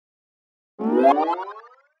Hey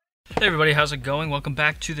everybody, how's it going? Welcome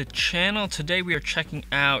back to the channel. Today we are checking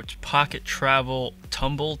out Pocket Travel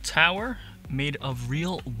Tumble Tower made of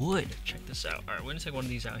real wood. Check this out. Alright, we're going to take one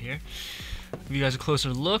of these out here. Give you guys a closer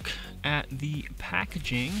look at the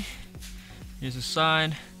packaging. Here's the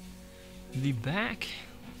side, the back.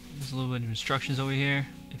 There's a little bit of instructions over here.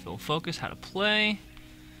 If it'll focus, how to play.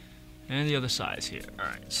 And the other side's here.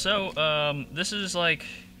 Alright, so this is like,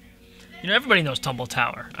 you know, everybody knows Tumble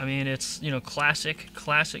Tower. I mean, it's, you know, classic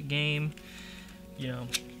game, you know.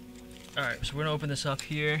 Alright, so we're gonna open this up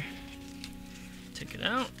here. Take it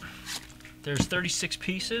out. There's 36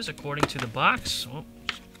 pieces according to the box. Oh,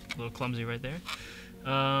 a little clumsy right there.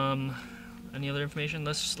 Any other information?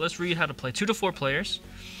 Let's read how to play. 2 to 4 players.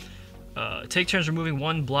 Take turns removing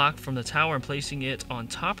one block from the tower and placing it on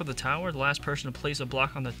top of the tower. The last person to place a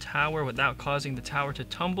block on the tower without causing the tower to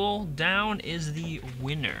tumble down is the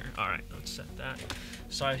winner. Alright, let's set that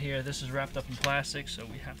aside here. This is wrapped up in plastic, so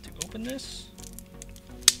we have to open this.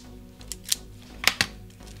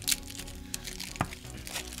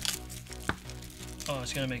 Oh,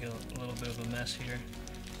 it's going to make a little bit of a mess here.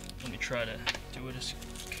 Let me try to do it as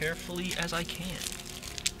carefully as I can.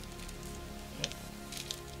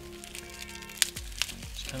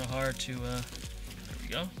 Kind of hard to, there we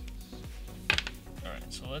go.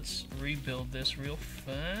 Alright, so let's rebuild this real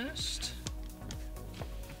fast.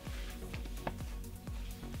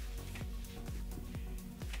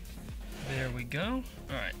 There we go.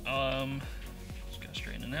 Alright, just gotta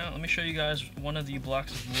straighten it out. Let me show you guys one of the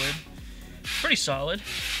blocks of wood. Pretty solid,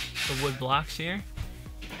 the wood blocks here.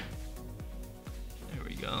 There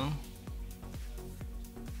we go.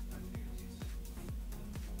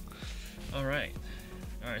 Alright.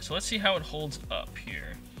 Alright, so let's see how it holds up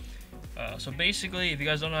here. So basically, if you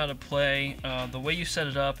guys don't know how to play, the way you set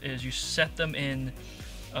it up is you set them in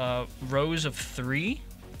rows of 3,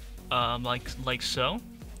 like so.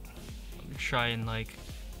 Let me try and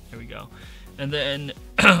there we go. And then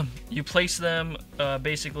you place them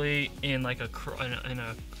basically in like I don't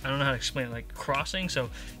know how to explain it, like crossing.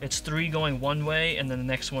 So it's 3 going one way, and then the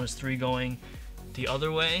next one is 3 going the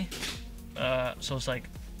other way. So it's like,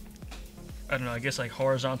 I don't know, I guess like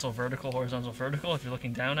horizontal, vertical, if you're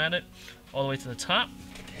looking down at it, all the way to the top.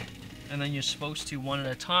 And then you're supposed to, one at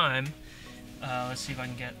a time, let's see if I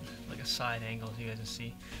can get like a side angle so you guys can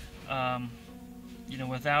see. You know,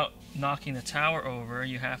 without knocking the tower over,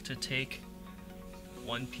 you have to take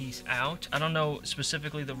one piece out. I don't know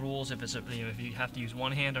specifically the rules, if it's, you know, if you have to use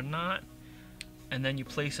one hand or not. And then you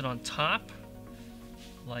place it on top,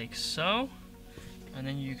 like so. And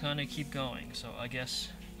then you kind of keep going. So I guess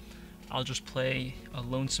I'll just play a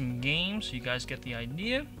lonesome game so you guys get the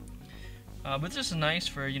idea. But this is nice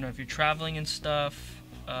for, you know, if you're traveling and stuff,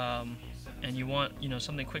 and you want, you know,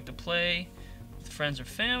 something quick to play with friends or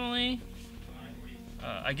family.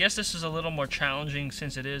 I guess this is a little more challenging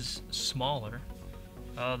since it is smaller.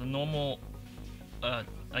 The normal,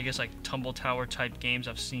 I guess like Tumble Tower type games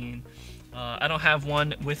I've seen, I don't have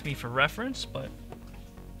one with me for reference, but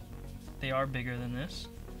they are bigger than this.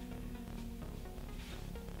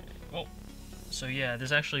 Oh, so yeah,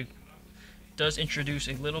 this actually does introduce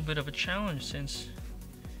a little bit of a challenge since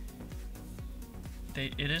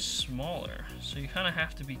it is smaller. So you kind of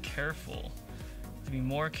have to be careful, to be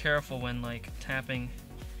more careful when like tapping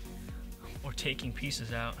or taking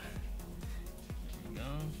pieces out. There we go.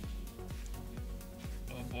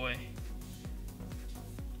 Oh boy.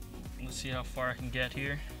 Let's see how far I can get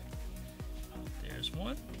here. There's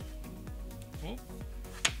one. Whoop.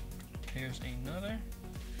 Here's another.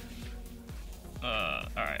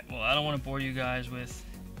 Alright, well, I don't want to bore you guys with,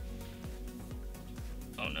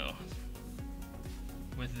 oh no,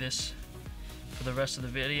 with this for the rest of the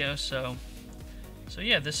video. So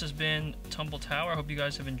yeah, this has been Tumble Tower. I hope you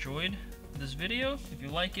guys have enjoyed this video. If you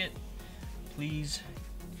like it, please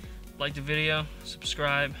like the video,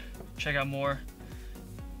 subscribe, check out more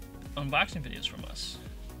unboxing videos from us.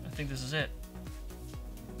 I think this is it.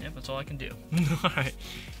 Yep, that's all I can do. Alright,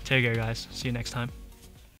 take care guys. See you next time.